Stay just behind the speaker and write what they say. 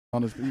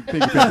on his pinky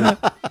finger.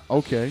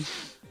 Okay.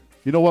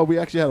 You know what? We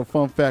actually had a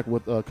fun fact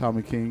with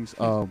Common Kings.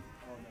 And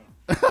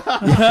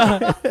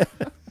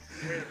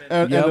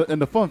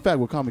the fun fact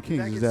with Common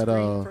Kings is that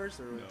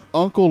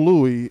Uncle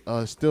Louie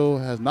still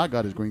has not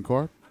got his green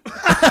card. Is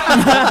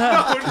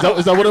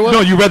that what it was?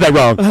 No, you read that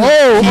wrong.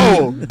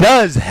 He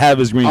does have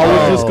his green card.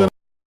 I was just going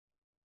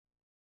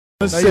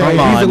to say. Come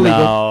on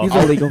now. He's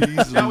illegal.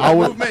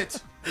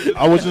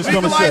 I was just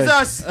going to say.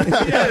 Us.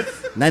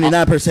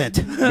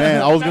 99%.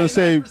 Man, I was going to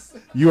say.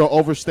 You are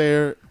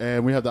overstayed,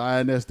 and we have the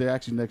INS. They're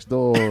actually next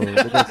door. They're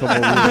going to come over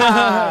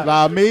here.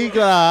 La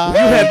amiga. You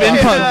have been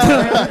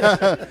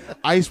punked.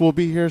 ICE will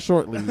be here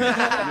shortly.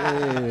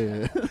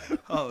 Yeah.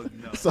 Oh,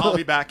 no. So, I'll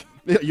be back.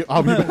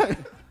 I'll be back.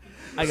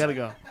 I got to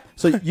go.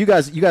 So you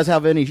guys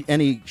have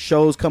any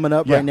shows coming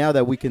up right now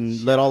that we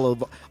can let all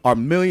of our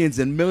millions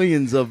and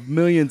millions of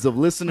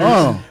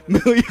listeners,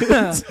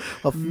 millions.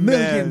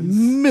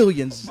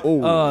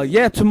 Oh.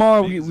 Yeah,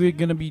 tomorrow we're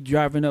gonna be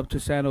driving up to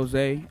San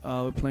Jose.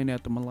 We're playing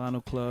at the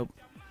Milano Club.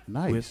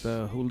 Nice. With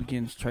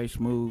Hooligans, Trace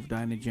Move,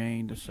 Dinah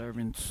Jane, The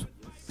Servants.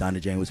 Dinah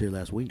Jane was here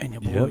last week. And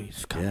your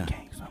boys, yeah.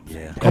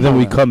 Yeah. And then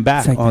we come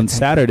back on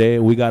Saturday.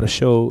 We got a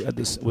show at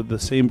this with the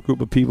same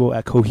group of people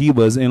at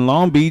Cohiba's in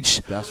Long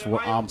Beach. That's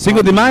what I'm.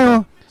 Cinco de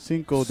Mayo.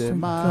 Cinco de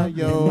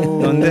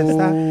Mayo.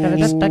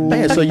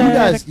 Man, so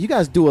you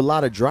guys do a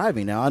lot of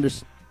driving now.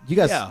 You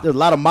guys do a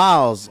lot of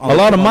miles.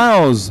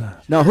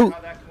 Now who?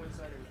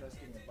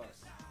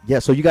 Yeah,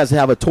 so you guys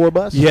have a tour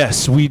bus?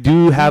 Yes, we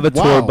do have a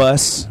tour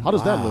bus. How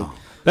does that look?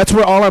 That's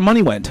where all our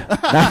money went.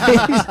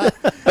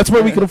 That's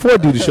where we could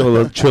afford to do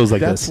shows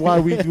like this. That's why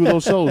we do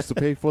those shows, to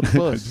pay for the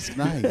bus.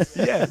 Nice.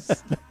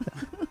 Yes.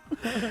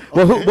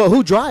 Well,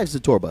 who drives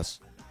the tour bus?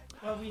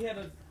 Well, we had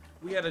a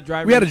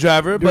driver. We had a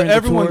driver, but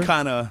everyone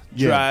kind of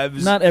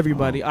drives. Not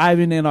everybody.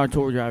 Ivan and our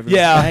tour driver.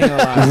 Yeah, I ain't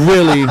gonna lie.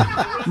 Really.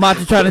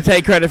 Monty trying to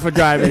take credit for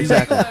driving.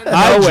 Exactly.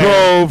 I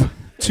drove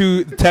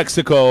to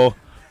Texaco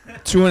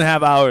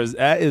 2.5 hours.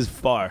 That is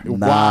far.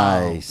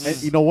 Nice.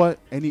 And you know what?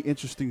 Any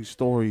interesting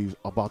stories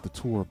about the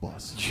tour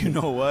bus? You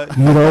know what?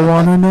 You don't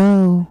want to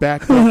know.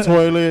 Backed up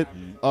toilet.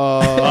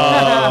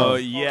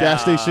 Yeah.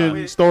 Gas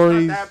station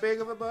stories. Not that big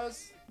of a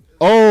bus?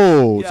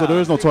 Oh, so there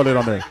is no toilet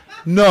on there.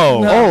 No.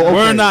 Okay.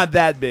 We're not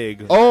that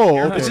big. Oh,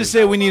 okay. Let's just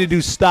say we need to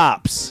do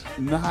stops.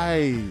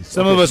 Nice.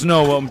 Some of us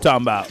know what I'm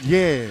talking about.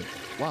 Yeah.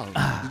 Wow.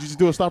 Did you just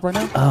do a stop right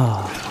now?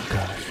 Oh,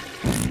 gosh.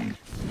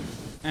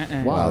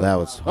 Wow, that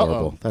was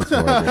horrible. That's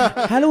horrible.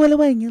 Hello.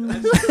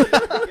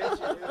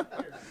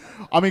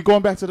 I mean,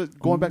 going back to the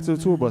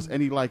tour bus.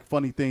 Any like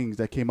funny things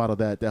that came out of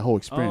that whole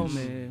experience? Oh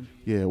man.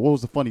 Yeah. What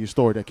was the funniest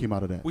story that came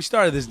out of that? We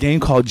started this game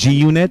called G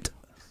Unit.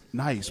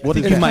 Nice. What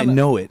you might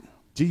know it?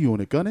 G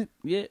Unit, gun it.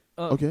 Yeah.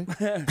 Okay.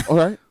 All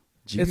right.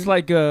 It's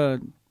like a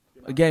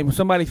game when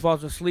somebody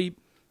falls asleep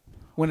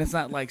when it's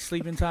not like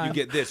sleeping time. You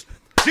get this.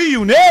 G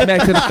Unit.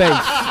 Back to the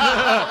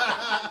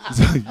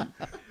face.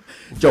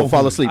 Joe,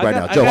 fall asleep right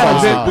now. Joe, fall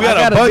asleep. We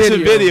got a bunch of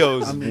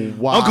videos. I mean,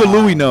 wow. Uncle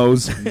Louie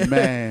knows.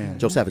 Man.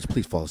 Joe Savage,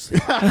 please fall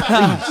asleep.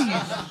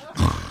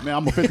 Man,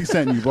 I'm a 50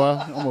 cent you, bro.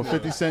 I'm a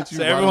 50 cent you.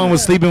 So everyone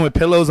was sleeping with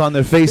pillows on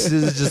their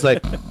faces, just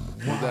like.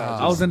 Wow.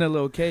 I was in a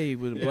little cave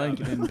with a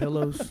blanket and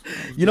pillows.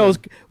 You know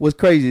what's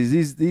crazy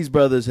is these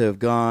brothers have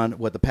gone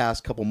the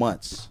past couple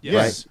months. Yes.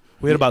 Right?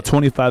 We had about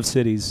 25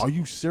 cities. Are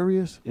you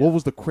serious? Yeah. What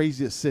was the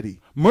craziest city?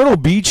 Myrtle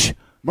Beach.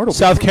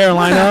 South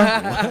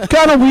Carolina.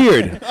 Kind of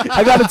weird.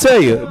 I got to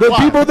tell you. The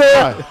people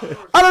there,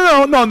 I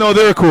don't know. No,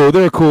 they're cool.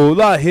 They're cool. A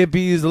lot of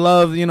hippies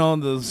love,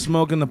 the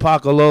smoking, the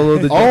Pacololo,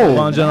 the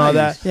bunch and all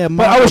that. Yeah,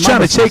 but I was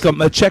trying to check a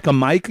mic, just check a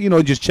mic.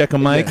 Trying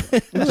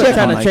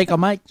to check a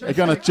mic. You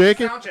gonna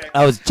check it?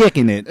 I was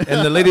checking it.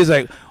 And the lady's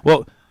like,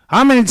 well,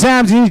 how many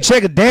times do you need to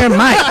check a damn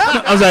mic?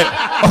 I was like,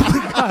 oh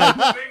my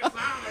God.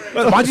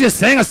 Why don't you just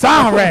sing a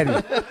song already?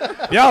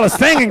 Y'all a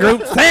singing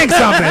group. Sing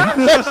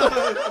something.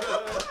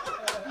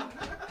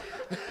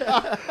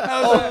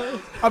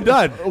 I'm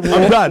done.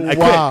 I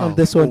quit.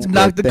 This one's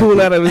knocked the cool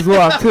out of his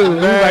walk too.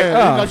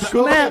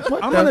 Snap.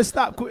 I'm gonna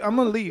stop. I'm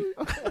gonna leave.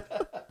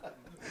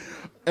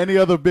 Any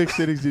other big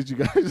cities did you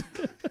guys?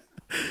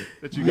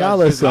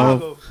 Y'all are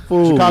so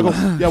fools. Chicago.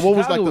 Yeah. What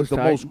was Chicago like was the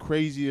tight. most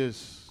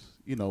craziest,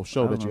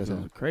 show that you guys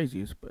had? The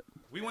craziest, but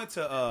We went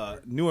to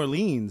New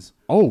Orleans.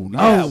 Oh,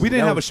 nice. Yeah, we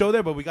didn't have a show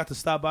there, but we got to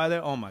stop by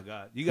there. Oh my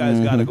God, you guys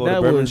got to go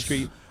to Bourbon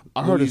Street.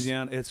 I heard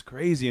Louisiana. It's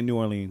crazy in New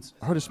Orleans.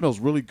 I heard it smells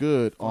really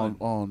good on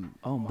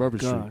Bourbon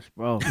Street.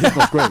 bro. It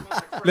smells great.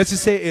 Let's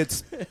just say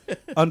it's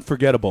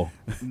unforgettable.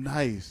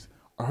 Nice.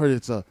 I heard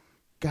it's a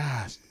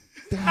gosh.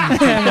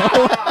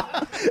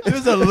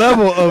 There's a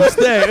level of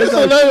stay. It's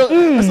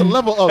a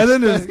level of. And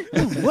then there's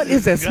What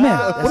is that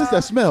smell? what is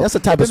that smell? That's the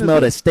type of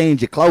smell that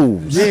stains your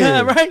clothes.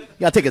 Yeah. Right? You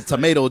gotta take a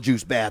tomato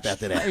juice bath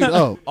after that.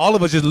 Oh, all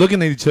of us just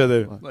looking at each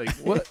other like,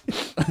 what?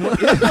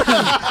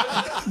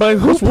 But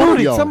who What's wrong with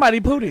pooted? y'all? Somebody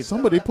pooted.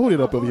 somebody put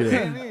it up over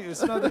here.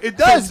 It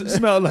does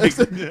smell like.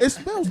 It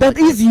smells. That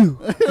is you.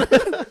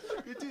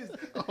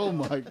 Oh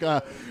my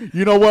God.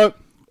 You know what?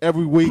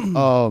 Every week,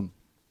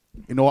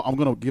 You know what? I'm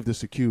gonna give this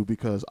to Q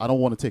because I don't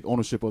want to take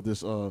ownership of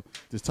this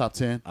this top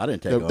 10. I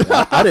didn't take ownership.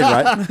 I didn't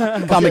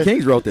write. Common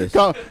Kings wrote this.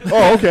 Oh,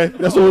 okay.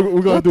 That's what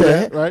we're gonna do.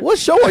 That right? What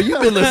show are you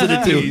been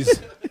listening to?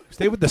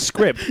 Stay with the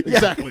script.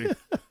 Exactly.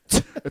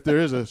 If there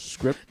is a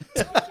script.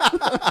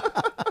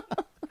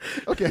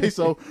 Okay,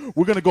 so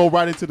we're gonna go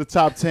right into the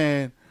top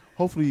 10.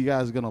 Hopefully, you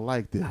guys are gonna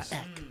like this.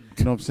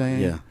 You know what I'm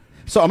saying? Yeah.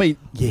 So I mean,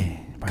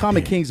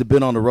 Common Kings have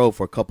been on the road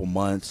for a couple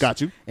months. Got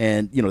you.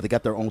 And you know they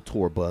got their own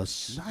tour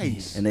bus.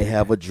 Nice. And they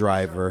have a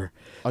driver.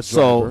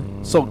 So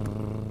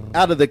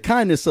out of the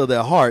kindness of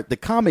their heart, the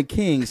Common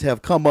Kings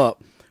have come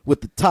up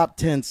with the top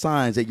 10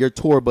 signs that your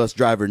tour bus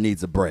driver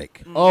needs a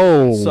break.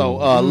 Oh. So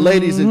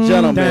ladies and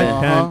gentlemen,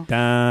 top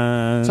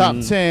 10.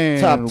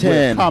 Top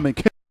 10. Common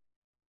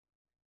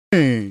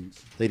Kings.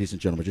 Ladies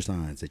and gentlemen, your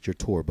signs that your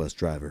tour bus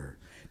driver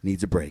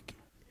needs a break.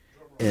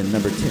 And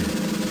number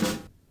 10.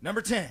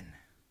 Number 10.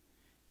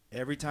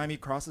 Every time he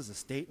crosses a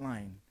state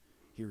line,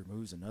 he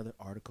removes another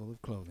article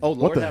of clothing. Oh,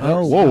 Lord. What the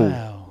hell? Whoa.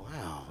 Wow.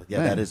 Yeah,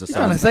 Man. that is a You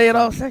trying sign. to say it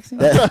all sexy?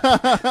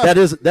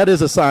 That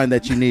is a sign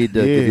that you need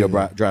to give your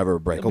driver a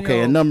break. Okay,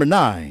 and number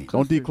 9.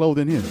 Don't declothe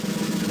in here.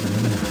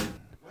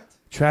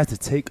 Tries to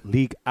take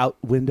league out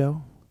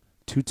window.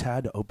 Too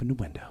tired to open the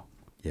window.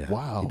 Yeah.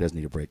 Wow. He does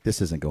need a break.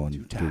 This isn't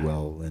going too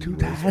well.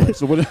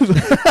 So what is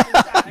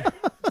it?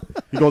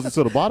 He goes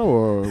into the bottle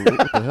or what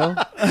the hell?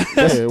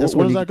 Where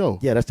does that go?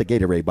 Yeah, that's the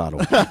Gatorade bottle.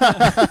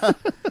 That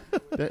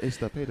is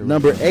the Gatorade.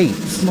 Number 8.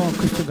 Small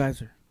crystal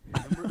geyser.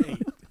 Number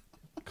 8.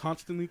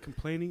 Constantly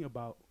complaining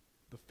about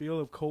the feel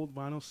of cold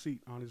vinyl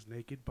seat on his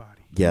naked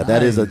body. Yeah,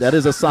 that is a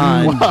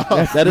sign.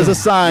 That is a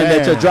sign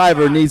that your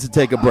driver needs to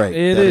take a break.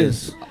 It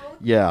is.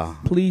 Yeah.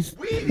 Please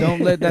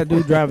don't let that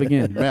dude drive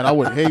again. Man, I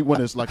would hate when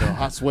it's like a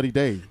hot, sweaty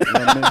day. You know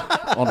what I mean?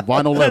 On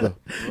vinyl leather.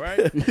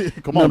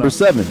 Right? Come on. Number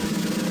 7.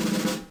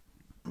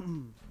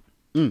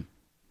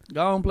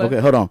 Go on, play. Okay,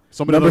 hold on.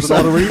 Somebody Number doesn't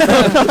know how to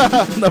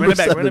read? Number Run it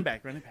back, 7. run it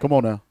back, run it back. Come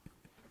on now.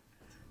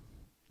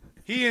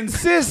 He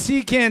insists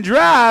he can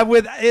drive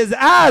with his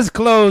eyes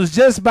closed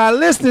just by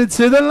listening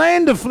to the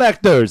lane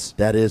deflectors.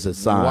 That is a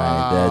sign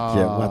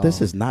Wow. that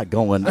this is not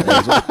going.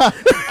 I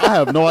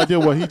have no idea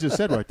what he just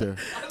said right there.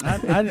 I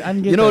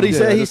didn't get You know what that. he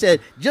said? He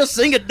said, "Just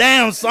sing a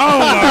damn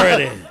song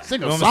already."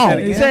 Sing a song.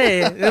 He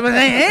said, "It was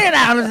in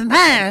hours and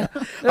time."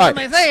 That's what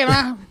they say,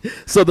 man.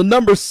 So the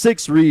number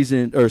 6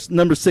 reason or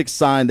number 6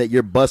 sign that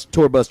your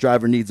tour bus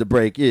driver needs a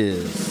break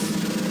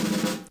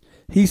is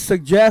He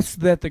suggests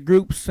that the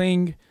group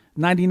sing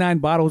 99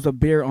 bottles of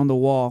beer on the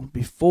wall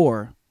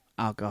before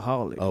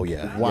alcoholic. wow.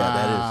 Yeah,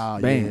 Wow.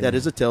 Bam. that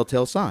is a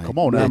telltale sign. Come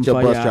on now. that your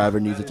Fire. bus driver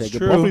needs to take a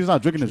break. Hopefully he's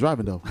not drinking and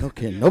driving, though.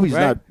 Okay, nobody's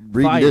Right. not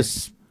reading Fire.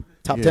 this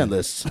top 10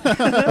 list.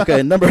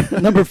 Okay, number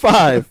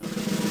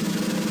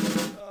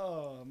 5.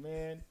 Oh,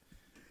 man.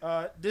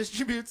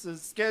 Distributes a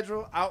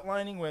schedule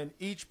outlining when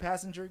each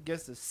passenger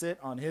gets to sit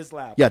on his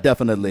lap. Yeah,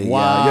 definitely.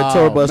 Wow, Yeah, your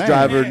tour bus man.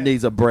 driver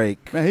needs a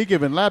break. Man, he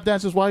giving lap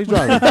dances while he's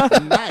driving.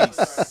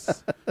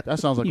 Nice. That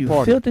sounds like You a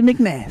party. filthy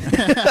McNabb.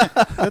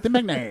 Filthy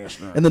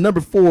McNash. And the number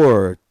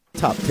 4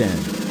 top 10.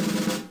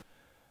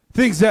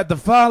 Thinks that the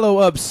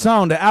follow-up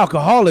song to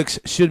Alcoholics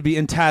should be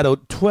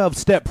entitled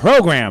 12-Step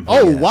Program.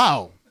 Oh,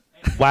 wow.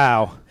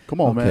 Wow. Come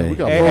on, man. Okay. We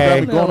got Hey,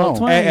 programming hey. going on.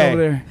 Twang Hey,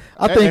 over there.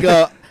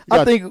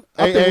 I think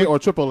AA or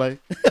AAA.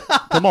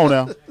 Come on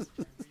now.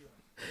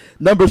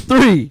 number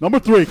 3. Number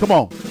 3. Come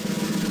on.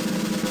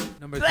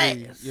 Number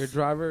 3, your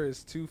driver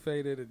is too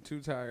faded and too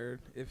tired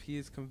if he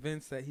is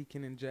convinced that he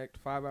can inject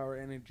 5-hour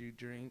energy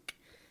drink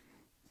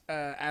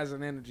as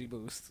an energy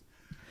boost.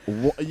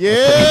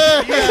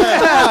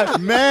 Yeah.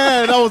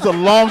 Man, that was the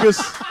longest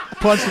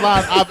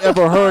punchline I've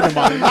ever heard in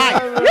my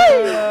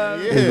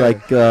life. He's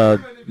like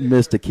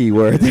missed a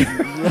keyword.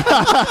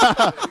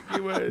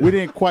 We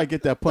didn't quite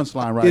get that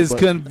punchline right. Is but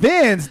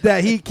convinced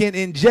that he can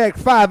inject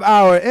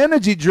 5-hour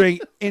energy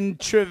drink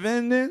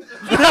intravenously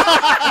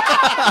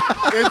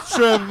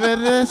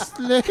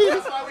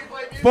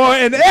for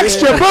an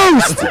extra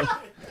boost.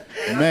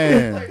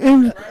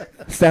 Man.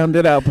 Sound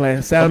it out,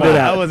 player. Sound it I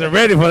out. wasn't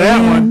ready for that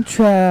one.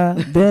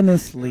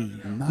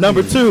 Intravenously.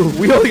 Number 2.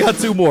 We only got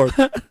 2 more.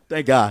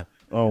 Thank God.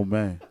 Oh,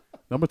 man.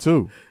 Number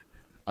 2.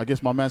 I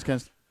guess my man's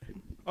can't.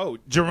 Oh,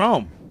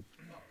 Jerome.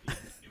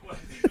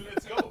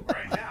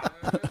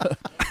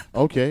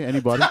 Okay,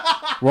 anybody.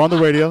 We're on the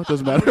radio.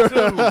 Doesn't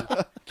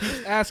matter.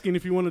 Keeps asking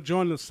if you want to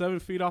join the 7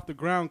 Feet Off the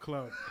Ground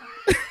Club.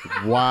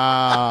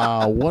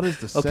 Wow. What is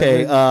the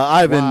Okay, seven?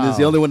 Ivan Wow. is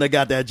the only one that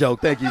got that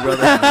joke. Thank you,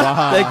 brother.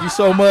 Thank you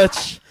so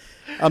much.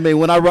 I mean,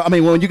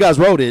 when you guys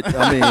wrote it,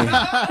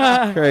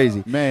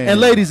 crazy. Man. And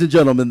ladies and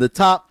gentlemen, the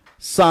top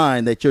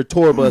sign that your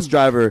tour bus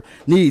driver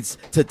needs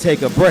to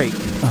take a break.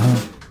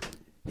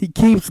 He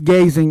keeps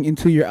gazing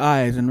into your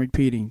eyes and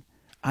repeating,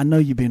 "I know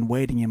you've been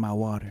waiting in my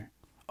water.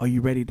 Are you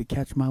ready to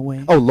catch my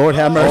wave?" Oh, Lord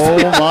have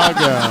mercy. Oh, my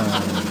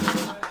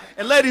God.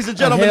 And ladies and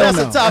gentlemen, hell that's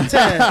no. the top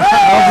 10.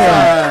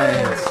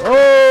 Signs.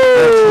 Oh.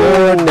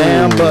 Your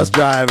damn bus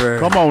driver.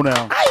 Come on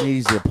now.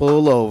 Needs to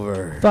pull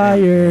over.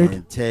 Fired.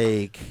 And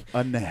take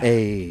A nap.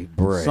 a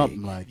break.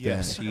 Something like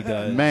Yes, that. he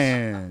does.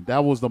 Man,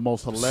 that was the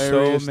most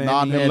hilarious, many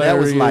non-hilarious. That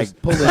was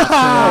like pulling. That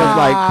was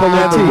like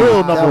pulling the teeth.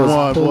 real That number was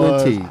one pulling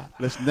was teeth.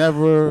 let's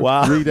never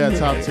Wow. read that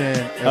top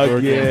 10 ever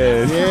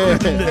Again.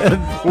 again.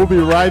 Yeah. We'll be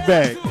right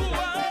back.